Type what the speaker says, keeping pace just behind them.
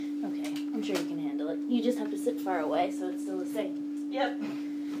I'm sure you can handle it. You just have to sit far away, so it's still the same. Yep.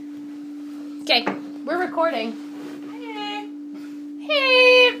 Okay, we're recording. Hey.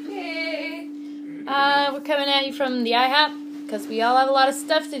 Hey! Hey. We're coming at you from the IHOP, because we all have a lot of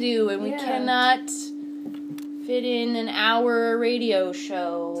stuff to do, and we cannot fit in an hour radio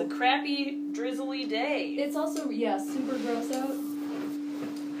show. It's a crappy, drizzly day. It's also, super gross out.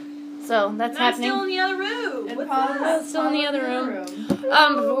 So, that's happening. I'm still in the other room. And What's Paula's that? Still in the other room.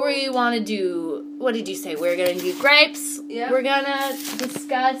 Before we want to do, what did you say? We're going to do gripes. Yeah. We're going to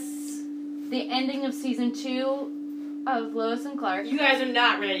discuss the ending of season 2 of Lois and Clark. You guys are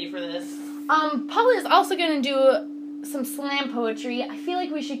not ready for this. Paula is also going to do some slam poetry. I feel like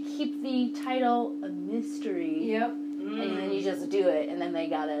we should keep the title a mystery. Yep. And then you just do it, and then they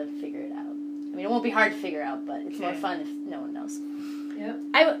gotta figure it out. I mean, it won't be hard to figure out, but it's more fun if no one knows. Yep.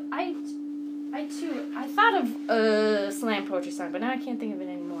 I thought of a slam poetry song, but now I can't think of it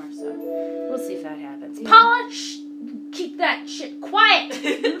anymore, so we'll see if that happens. Yeah. Paula, keep that shit quiet!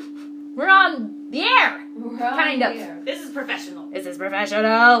 We're on the air! Kind of. This is professional. This is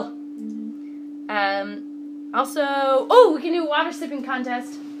professional! Also, we can do a water sipping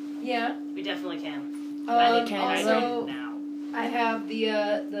contest. Yeah. We definitely can. Also, Now. I have the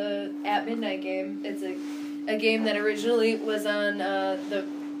At Midnight game. It's a game that originally was on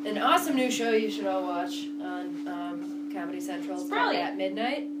an awesome new show you should all watch on Comedy Central. It's called At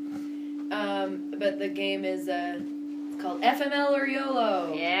Midnight. But the game is called FML or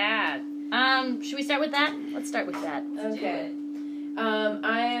YOLO. Yeah. Should we start with that? Let's start with that. Okay.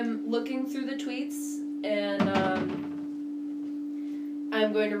 I am looking through the tweets, and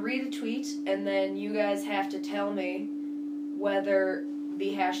I'm going to read a tweet, and then you guys have to tell me whether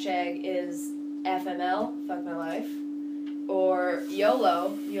the hashtag is FML, fuck my life, or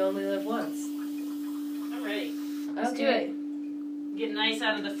YOLO, you only live once. I'm ready. Let's do it. Getting ice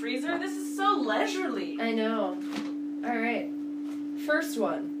out of the freezer? This is so leisurely. I know. Alright. First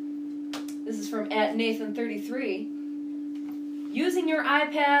one. This is from @Nathan33. Using your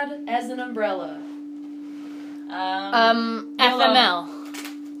iPad as an umbrella. FML.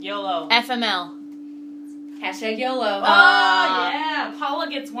 YOLO. FML. Hashtag YOLO. Yeah. Paula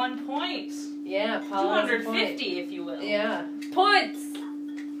gets 1 point. Yeah, Paula has a 250, point. if you will. Yeah. Points!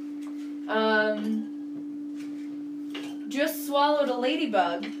 Just swallowed a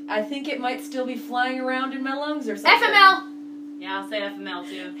ladybug. I think it might still be flying around in my lungs or something. FML! Yeah, I'll say FML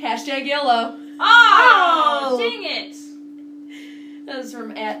too. Hashtag YOLO. Oh! Dang it! That was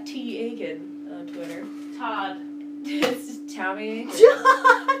from @TAkin on Twitter. Todd. It's Tommy.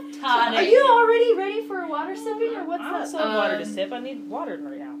 Todd. Are you already ready for water sipping, or what's I that? also have water to sip. I need water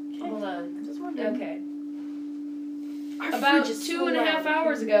right now. Hold on. Just wondering. Okay. Our About fridge is 2.5 so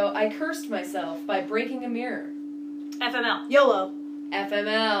hours ago, I cursed myself by breaking a mirror. FML. YOLO.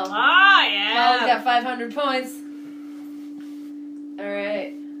 FML. Ah, yeah. Paula's got 500 points.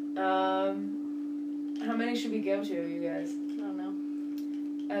 Alright. How many should we go to, you guys? I don't know.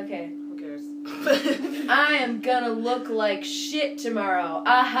 Okay. Who cares? I am gonna look like shit tomorrow.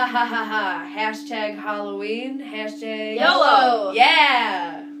 Ah ha ha ha ha. Hashtag Halloween. Hashtag YOLO.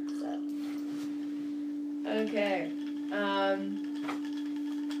 Yeah. Okay.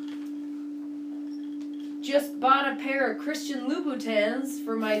 Just bought a pair of Christian Louboutins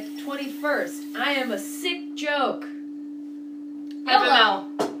for my 21st. I am a sick joke. FML.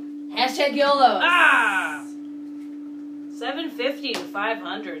 Hashtag YOLO. Ah! 750 to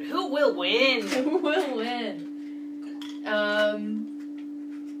 500. Who will win? Who will win?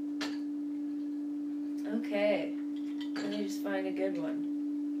 Okay. Let me just find a good one.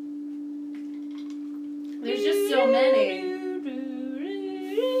 There's just so many.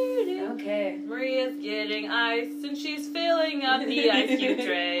 Okay. Maria's getting ice and she's filling up the ice cube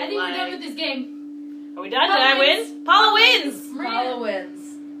tray. I think we're done with this game. Are we done? Paula Did I wins. win? Paula wins! Paula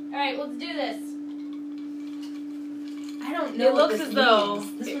wins. Alright, let's do this. I don't know It what looks this as though-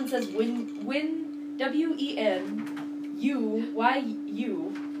 means. This one says win WENU.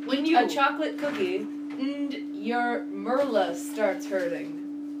 When A chocolate cookie and your Merla starts hurting.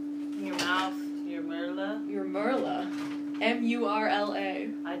 Your mouth, your Merla. Your Merla.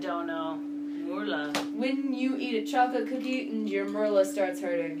 MURLA. I don't know. Murla. When you eat a chocolate cookie and your Merla starts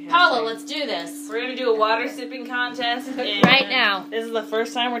hurting. Paula, let's do this. We're going to do a water sipping contest. And Right now. This is the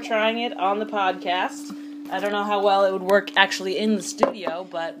first time we're trying it on the podcast. I don't know how well it would work actually in the studio,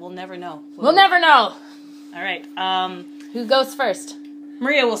 but we'll never know. We'll never know. All right. Who goes first?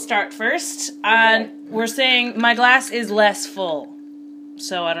 Maria will start first. And we're saying my glass is less full.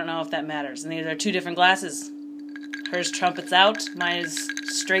 So I don't know if that matters. And these are two different glasses. Hers trumpets out. Mine is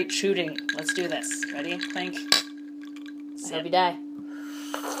straight shooting. Let's do this. Ready? Think. I hope you die.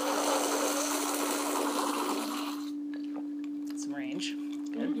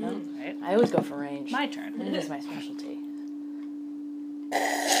 I always go for range. My turn. It is my specialty.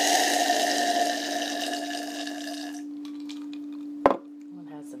 One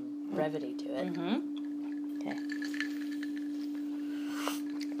has some brevity to it. Mm-hmm. Okay.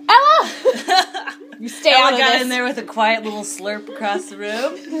 Ella! You stay out Ella of got this. in there with a quiet little slurp across the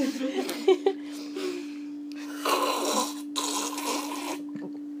room.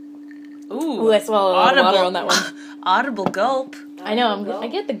 Ooh, I swallowed a lot of water on that one. Audible gulp. I know, I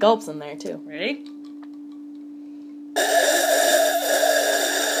get the gulps in there too. Ready?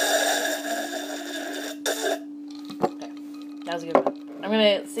 Okay. That was a good one. I'm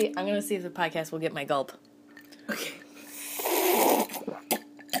gonna see if the podcast will get my gulp. Okay.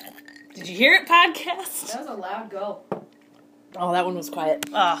 Did you hear it, podcast? That was a loud gulp. Oh, that one was quiet.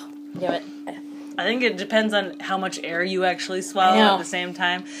 Oh, Damn it. I think it depends on how much air you actually swallow I know. at the same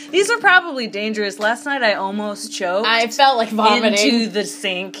time. These are probably dangerous. Last night I almost choked I felt like vomiting. into the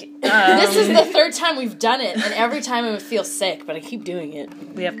sink. This is the third time we've done it, and every time I would feel sick, but I keep doing it.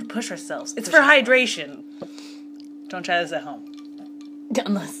 We have to push ourselves. It's for hydration. Don't try this at home.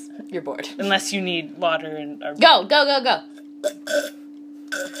 Unless you're bored. Unless you need water and... Go!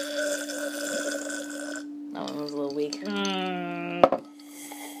 That one was a little weak.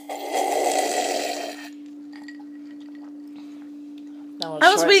 That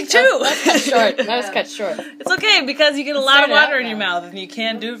was weak too. That was cut short. That was cut short. It's okay because you get a lot of Start it water out in your now. mouth and you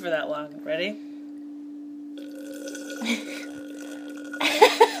can't do it for that long. Ready?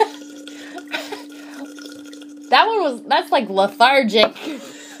 That's like lethargic.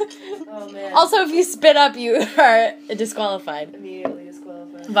 Oh man. Also, if you spit up, you are disqualified. Immediately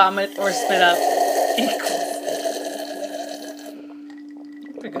disqualified. Vomit or spit up.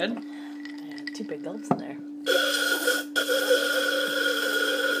 Pretty good. Yeah, 2 big gulps in there.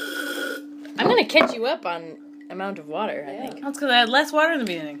 I'm gonna catch you up on amount of water, I think. That's because I had less water in the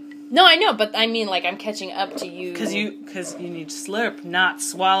beginning. No, I know, but I mean, like, I'm catching up to you. Because you need to slurp, not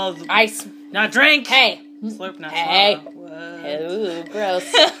swallow. Not drink. Hey. Slurp, not Hey. swallow. What? Ooh, gross.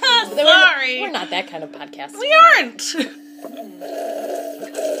 Sorry. We're not that kind of podcast. We aren't.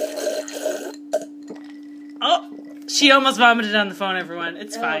 Oh, she almost vomited on the phone, everyone.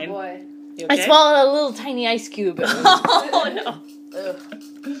 It's fine. Oh boy. You okay? I swallowed a little tiny ice cube. Oh, no. Ugh.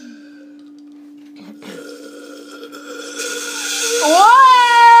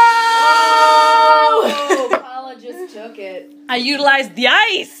 Oh, Paula just took it. I utilized the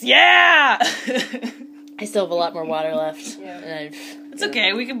ice. Yeah. I still have a lot more water left. Yeah. And It's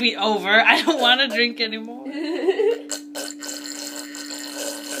okay. We can be over. I don't want to drink anymore.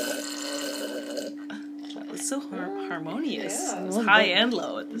 That was so harmonious. Yeah. It was high and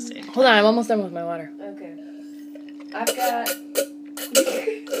low at the same time. hold on, I'm almost done with my water. Okay. I've got.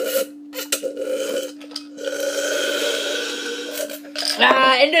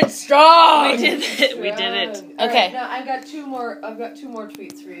 Ended strong. We did it. We did it. All Okay. right, now I've got two more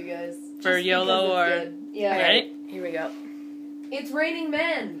tweets for you guys. For Just YOLO because or... it's good. Yeah. Right? Here we go. It's Raining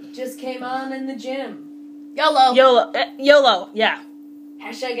Men. Just came on in the gym. YOLO. YOLO. YOLO. Yeah.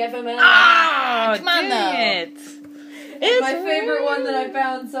 Hashtag FML. Ah, come on, dang though. it. It's my favorite one that I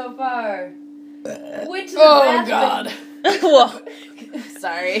found so far. Went to the Oh, bathroom. God. Whoa.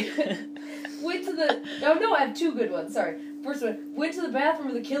 Sorry. Went to the. Oh no, I have two good ones. Sorry. First one. Went to the bathroom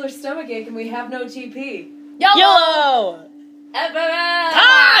with a killer stomachache and we have no TP. YOLO. FML.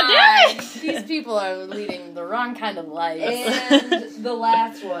 Ah, damn it. These people are leading the wrong kind of life. And the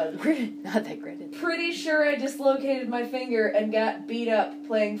last one. We're not that great at Pretty sure I dislocated my finger and got beat up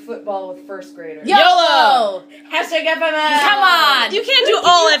playing football with first graders. YOLO! Hashtag FML. Come on! You can't do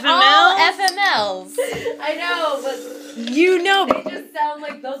all FML. All FMLs. I know, but You know. they just sound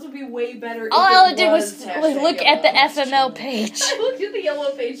like those would be way better. All if Ella it did was hashtag look at the YOLO. FML page. I looked at the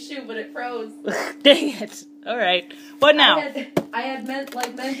yellow page too, but it froze. Dang it. All right. What now? I had meant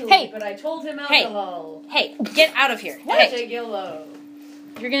like mentally, Hey. but I told him Hey. alcohol. Hey, get out of here. Hey, Hashtag YOLO.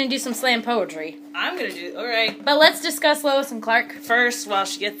 you're gonna do some slam poetry. I'm going to do... All right. But let's discuss Lois and Clark. First, while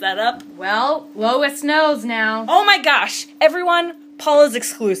she gets that up. Well, Lois knows now. Oh my gosh. Everyone, Paula's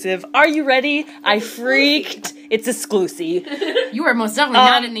exclusive. Are you ready? I freaked. It's exclusive. You are most definitely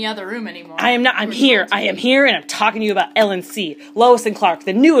not in the other room anymore. I am not. I'm here. I am here, and I'm talking to you about LNC, Lois and Clark,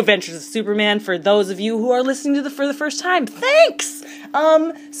 the new Adventures of Superman. For those of you who are listening to for the first time, thanks.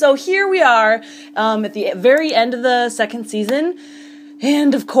 So here we are, at the very end of the second season,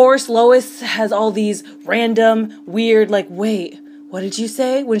 and of course, Lois has all these random, weird, like, wait, what did you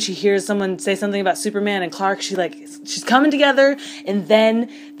say? When she hears someone say something about Superman and Clark, she's coming together, and then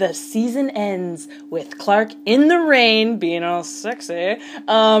the season ends with Clark in the rain, being all sexy.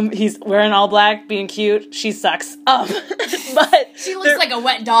 He's wearing all black, being cute. She sucks. But she looks like a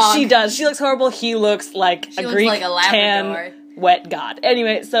wet dog. She does. She looks horrible. He looks like a Greek like a tan wet god.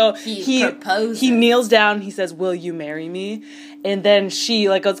 Anyway, so he kneels down. He says, "Will you marry me?" And then she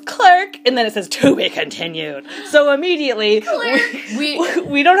goes, "Clark," and then it says, "To be continued." So immediately,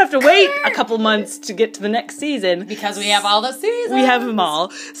 we don't have to wait a couple months to get to the next season. Because we have all the seasons. We have them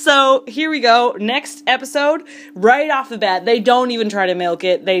all. So here we go. Next episode, right off the bat, they don't even try to milk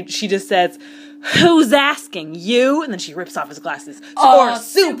it. She just says, "Who's asking? You?" And then she rips off his glasses. Or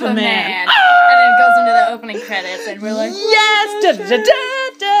Superman. And then it goes into the opening credits, and we're like, yes! Da, da, da,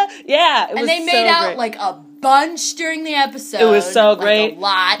 da. Yeah, it was so great. And they made out like a bunch during the episode. It was so great. A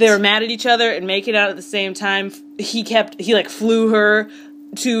lot. They were mad at each other and making out at the same time. He flew her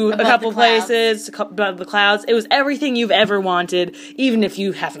to a couple places, above the clouds. It was everything you've ever wanted, even if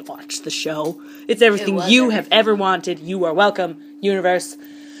you haven't watched the show. It's everything have ever wanted. You are welcome, universe.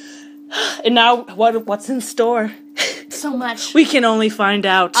 And now, what's in store? So much. We can only find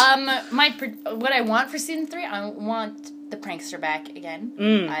out. What I want for season 3, I want the prankster back again.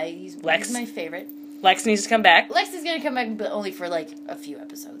 He's my favorite. Lex needs to come back. Lex is gonna come back, but only for a few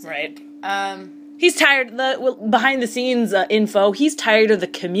episodes. Right. He's tired. Behind the scenes info. He's tired of the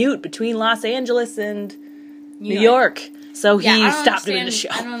commute between Los Angeles and New York. So he stopped doing the show.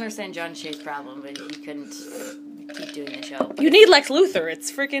 I don't understand John Shea's problem, but he couldn't keep doing the show. You need Lex Luthor.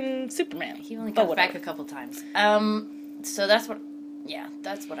 It's freaking Superman. He only comes back a couple times. So that's what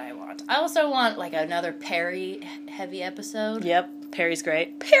I want. I also want another Perry heavy episode. Yep, Perry's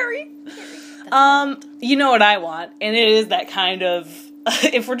great. Perry. You know what I want, and it is that kind of.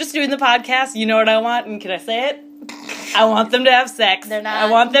 If we're just doing the podcast, you know what I want, and can I say it? I want them to have sex. They're not. I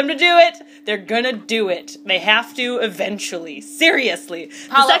want them to do it. They're gonna do it. They have to eventually. Seriously,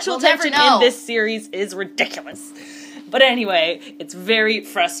 the sexual tension in this series is ridiculous. But anyway, it's very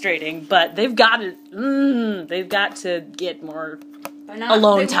frustrating. But they've got to. They've got to get more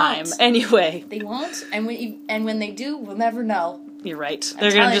alone time. Anyway, they won't, and when they do, we'll never know. You're right.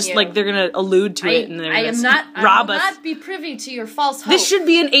 They're gonna they're gonna allude to it, and they're gonna rob us. I will not be privy to your false hope. This should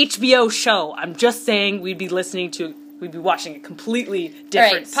be an HBO show. I'm just saying we'd be watching a completely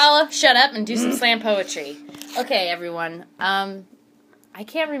different. All right, Paula, shut up and do some slam poetry. Okay, everyone. I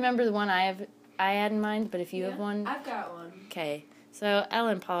can't remember the one I had in mind, but if you have one, I've got one. Okay, so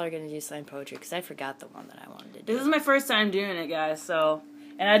Ella and Paula are gonna do slam poetry because I forgot the one that I wanted to do. This is my first time doing it, guys. So,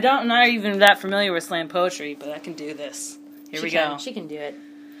 and I'm not even that familiar with slam poetry, but I can do this. Here we go. She can do it.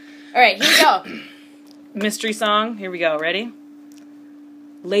 All right, here we go. Mystery song. Here we go. Ready?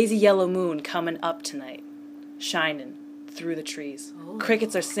 Lazy yellow moon coming up tonight, shining through the trees. Oh.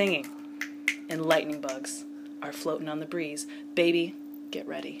 Crickets are singing, and lightning bugs are floating on the breeze. Baby, get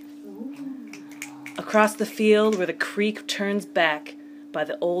ready. Ooh. Across the field where the creek turns back by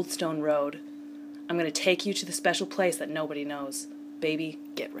the old stone road, I'm going to take you to the special place that nobody knows. Baby,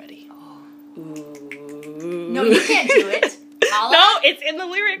 get ready. Ooh. No, you can't do it. Paula? No, it's in the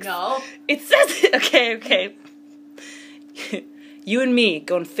lyrics. No. It says it. Okay. You and me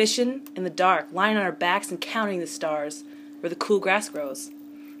going fishing in the dark, lying on our backs and counting the stars where the cool grass grows.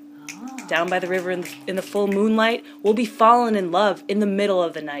 Oh. Down by the river in the full moonlight, we'll be falling in love in the middle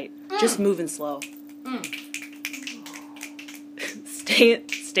of the night, just moving slow.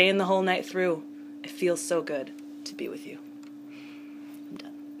 Staying the whole night through. It feels so good to be with you.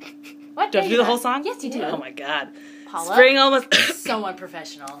 What? Do I have to do the whole song? Yes, you do. Oh my god. Paula? Spring almost... So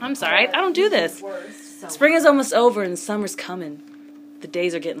unprofessional. I'm sorry, I don't do this. Spring is almost over and summer's coming. The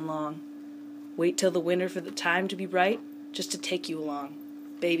days are getting long. Wait till the winter for the time to be bright, just to take you along.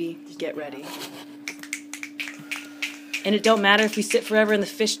 Baby, get ready. And it don't matter if we sit forever and the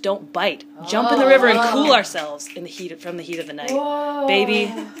fish don't bite. Jump in the river and cool ourselves from the heat of the night. Whoa. Baby,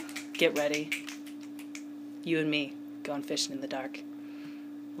 get ready. You and me going fishing in the dark.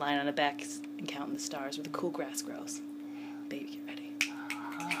 Lying on a back and counting the stars where the cool grass grows. Baby, get ready.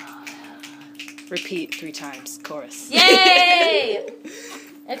 Repeat 3 times. Chorus. Yay!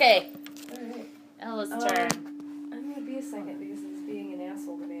 Okay. Alright. Ella's turn. I'm going to be a second because it's being an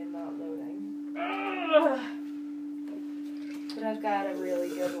asshole to me and not loading. But I've got a really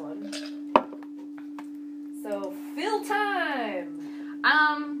good one. So, fill time!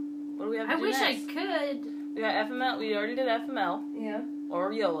 What do we have to I do wish next? I could. We got FML. We already did FML. Yeah.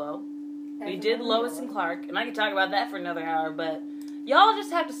 Or YOLO. We did Lois and Clark, and I could talk about that for another hour, but y'all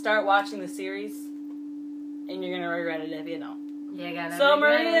just have to start watching the series, and you're going to regret it if you don't. Yeah, So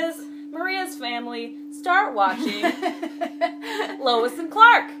Maria's Maria's family, start watching Lois and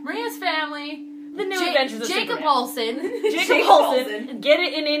Clark. Maria's family. The New Adventures of Jacob Superman. Olsen. Jacob Olsen. Get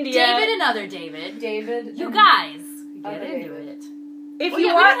it in India. David and other David. David. You guys. Get Other into David. it. If Well, you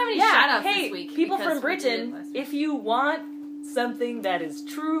yeah, we want, don't have any shout-outs hey, this week people because from we did it Britain, last week. if you want something that is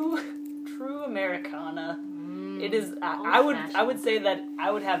true Americana, it is. I would say that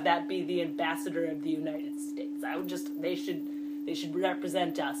I would have that be the ambassador of the United States. I would they should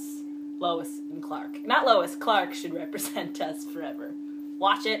represent us, Lois and Clark. Not Lois, Clark should represent us forever.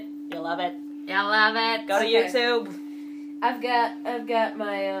 Watch it, you'll love it. I love it. Go to YouTube. I've got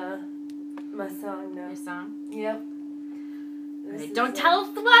my my song now. Your song. Yep. Don't tell us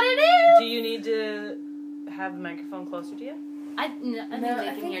what it is. Do you need to have the microphone closer to you? I think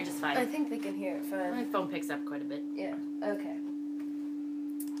they can hear just fine. I think they can hear it fine. My phone picks up quite a bit. Yeah. Okay.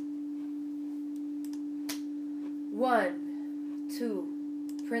 1, 2,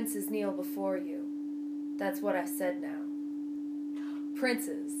 princes kneel before you. That's what I said now.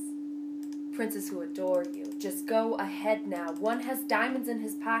 Princes who adore you. Just go ahead now. One has diamonds in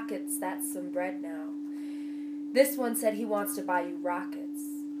his pockets, that's some bread now. This one said he wants to buy you rockets.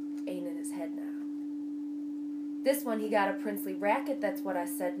 Ain't in his head now. This one, he got a princely racket, that's what I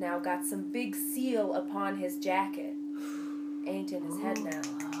said now. Got some big seal upon his jacket. Ain't in his head now.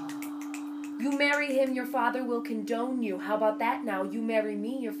 You marry him, your father will condone you. How about that now? You marry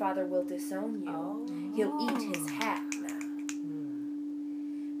me, your father will disown you. He'll eat his hat now.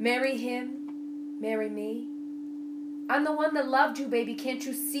 Marry him, marry me. I'm the one that loved you, baby. Can't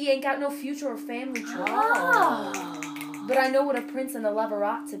you see? Ain't got no future or family tree. But I know what a prince and a lover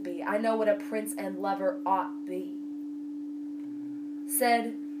ought to be. I know what a prince and lover ought be.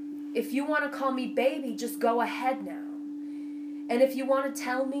 Said, if you want to call me baby, just go ahead now. And if you want to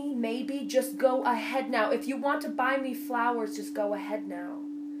tell me maybe, just go ahead now. If you want to buy me flowers, just go ahead now.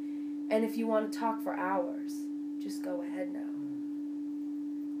 And if you want to talk for hours, just go ahead now.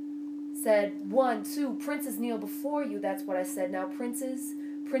 Said, 1, 2, princes kneel before you. That's what I said. Now, princes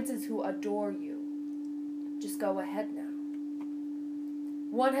who adore you. Just go ahead now.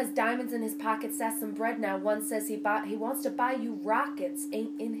 One has diamonds in his pockets, that's some bread now. One says he wants to buy you rockets,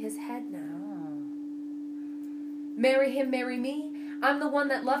 ain't in his head now. Marry him, marry me. I'm the one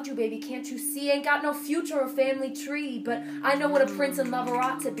that loved you, baby, can't you see? Ain't got no future or family tree, but I know what a prince and lover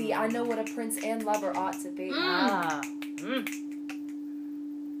ought to be. I know what a prince and lover ought to be.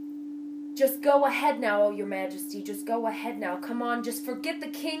 Just go ahead now, oh your majesty, just go ahead now. Come on, just forget the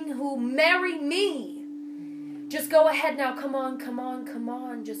king who marry me. Just go ahead now, come on, come on, come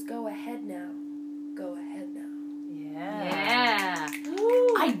on. Just go ahead now. Go ahead now. Yeah.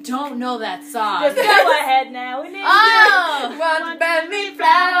 I don't know that song. Just go ahead now. Want to buy me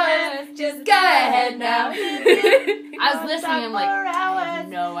flowers? Just go ahead now. I was listening, I'm like, I have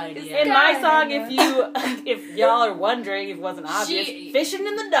no idea. In my song, if y'all are wondering, if it wasn't obvious, Fishing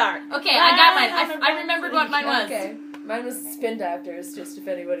in the Dark. Okay, I got mine. I remembered what mine was. Okay. Mine was Spin Doctors, just if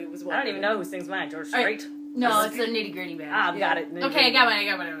anybody was wondering. I don't even know who sings mine. George Strait. No, it's the Nitty Gritty Band. I've got it. Okay, I got mine.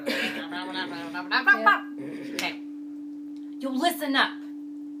 Okay. You listen up.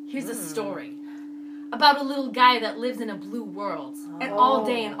 Here's a story about a little guy that lives in a blue world. And all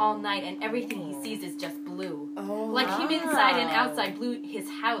day and all night, and everything he sees is just blue. Like him inside and outside, blue, his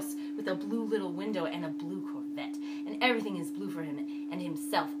house with a blue little window and a blue Corvette. And everything is blue for him and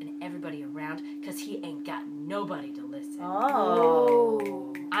himself and everybody around, because he ain't got nobody to listen.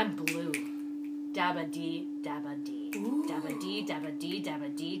 I'm blue. Dabba dee, dabba dee. Dabba dee, dabba dee,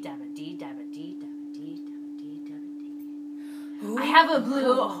 dabba dee, dabba dee, dabba dee, dabba dee, dabba dee, dabba dee. I have a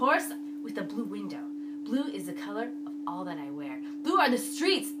blue horse with a blue window. Blue is the color of all that I wear. Blue are the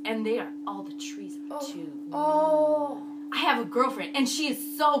streets, and they are all the trees too. I have a girlfriend, and she is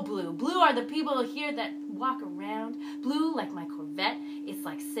so blue. Blue are the people here that walk around. Blue, like my Corvette, it's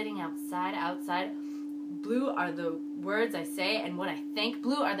like sitting outside. Blue are the words I say and what I think.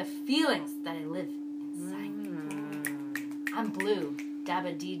 Blue are the feelings that I live inside me. I'm blue.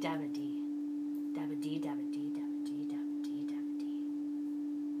 Dabba dee, dabba dee. Dabba dee, dabba dee, dabba dee, dabba dee, dabba dee.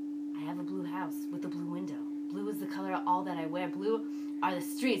 I have a blue house with a blue window. Blue is the color of all that I wear. Blue are the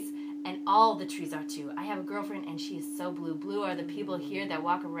streets, and all the trees are too. I have a girlfriend, and she is so blue. Blue are the people here that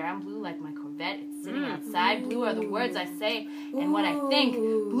walk around. Blue like my Corvette, it's sitting outside. Blue are the words I say and what I think.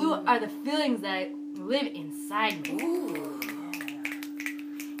 Blue are the feelings that I live inside me.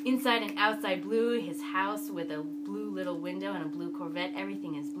 Inside and outside blue, his house with a blue little window and a blue Corvette.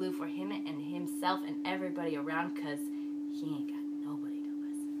 Everything is blue for him and himself and everybody around, because he ain't got nobody to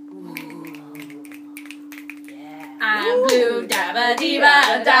listen. I'm blue, dabba dee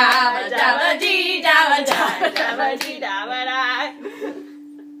ba dabba dabba dee dabba dabba dabba dee dabba da.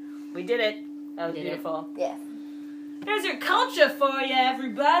 We did it. That was We did it. beautiful. Yeah. There's your culture for you,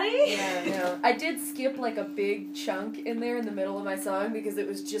 everybody. Yeah, no. I did skip like a big chunk in there in the middle of my song because it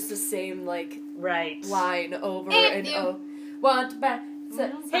was just the same like Right. line over and over. Want to buy.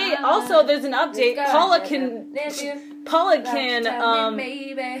 Hey, also there's an update. Paula can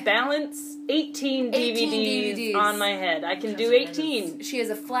balance 18 DVDs on my head. I can do 18. She has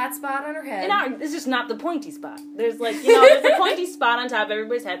a flat spot on her head. And it's just not the pointy spot. There's there's a pointy spot on top of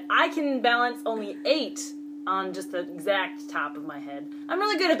everybody's head. I can balance only 8 on just the exact top of my head. I'm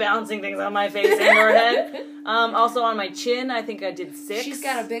really good at balancing things on my face and or head. Also on my chin, I think I did 6. She's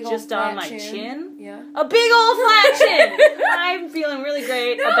got a big old just flat on my chin. Yeah. A big old flat chin. I'm feeling really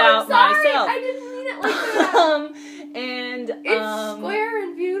great about myself. I didn't mean it like that. And it's square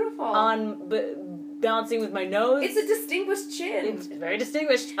and beautiful. On balancing with my nose. It's a distinguished chin. It's very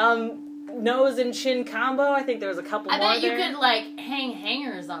distinguished. Nose and chin combo. I think there was a couple more I bet there. you could like hang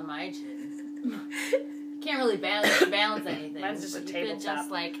hangers on my chin. Can't really balance anything. Mine's just a you tabletop. could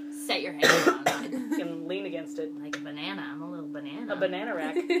just like set your hands on it. You can lean against it. Like a banana. I'm a little banana. A banana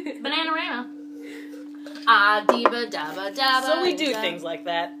rack. Banana-rama. Ah, diba dabba dabba. So we do things like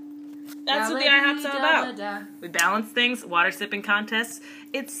that. That's what the IHOP's all about. We balance things, water sipping contests.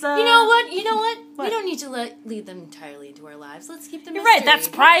 It's You know what? We don't need to lead them entirely into our lives. Let's keep them. You're right, that's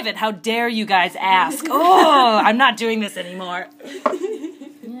private. How dare you guys ask? Oh, I'm not doing this anymore.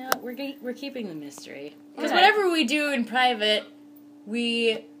 Yeah, we're keeping the mystery. Because whatever we do in private,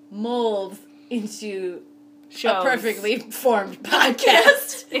 we mold into a perfectly formed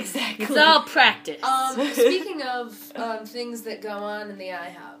podcast. Exactly. It's all practice. Speaking of things that go on in the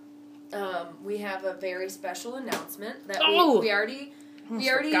IHOP, we have a very special announcement that we already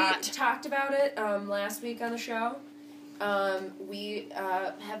talked about it last week on the show. We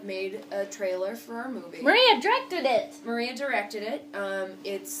have made a trailer for our movie. Maria directed it.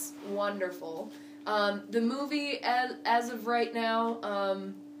 It's wonderful. The movie, as of right now,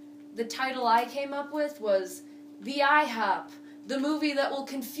 the title I came up with was The IHOP, the movie that will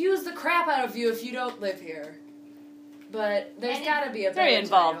confuse the crap out of you if you don't live here. But there's got to be a very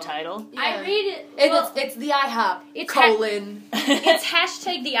involved title. Yeah. I read it. It's The IHOP, it's it's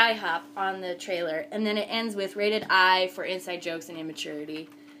hashtag the IHOP on the trailer, and then it ends with rated I for inside jokes and immaturity.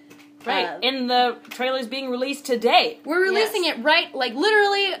 Right, and the trailer's being released today. We're releasing it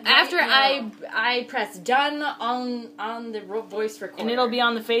literally after I press done on the voice recorder. And it'll be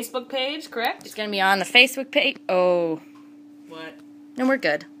on the Facebook page, correct? It's going to be on the Facebook page. Oh. What? No, we're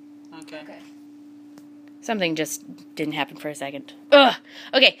good. Okay. Something just didn't happen for a second. Ugh.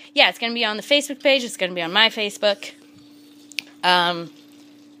 Okay, yeah, it's going to be on the Facebook page. It's going to be on my Facebook. Yeah.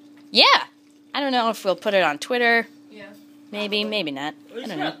 I don't know if we'll put it on Twitter. Yeah. Maybe not. I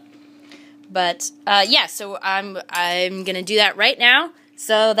don't know. But yeah, so I'm gonna do that right now.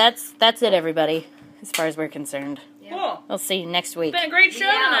 So that's it, everybody, as far as we're concerned. Yeah. Cool. We'll see you next week. It's been a great show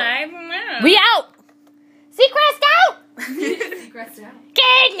tonight. We out. Seacrest out. Seacrest out.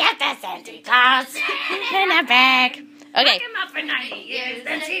 Kidnap the Santa Claus in the back. Okay. Lock him up for 90 years,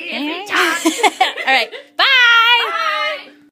 then see if he All right.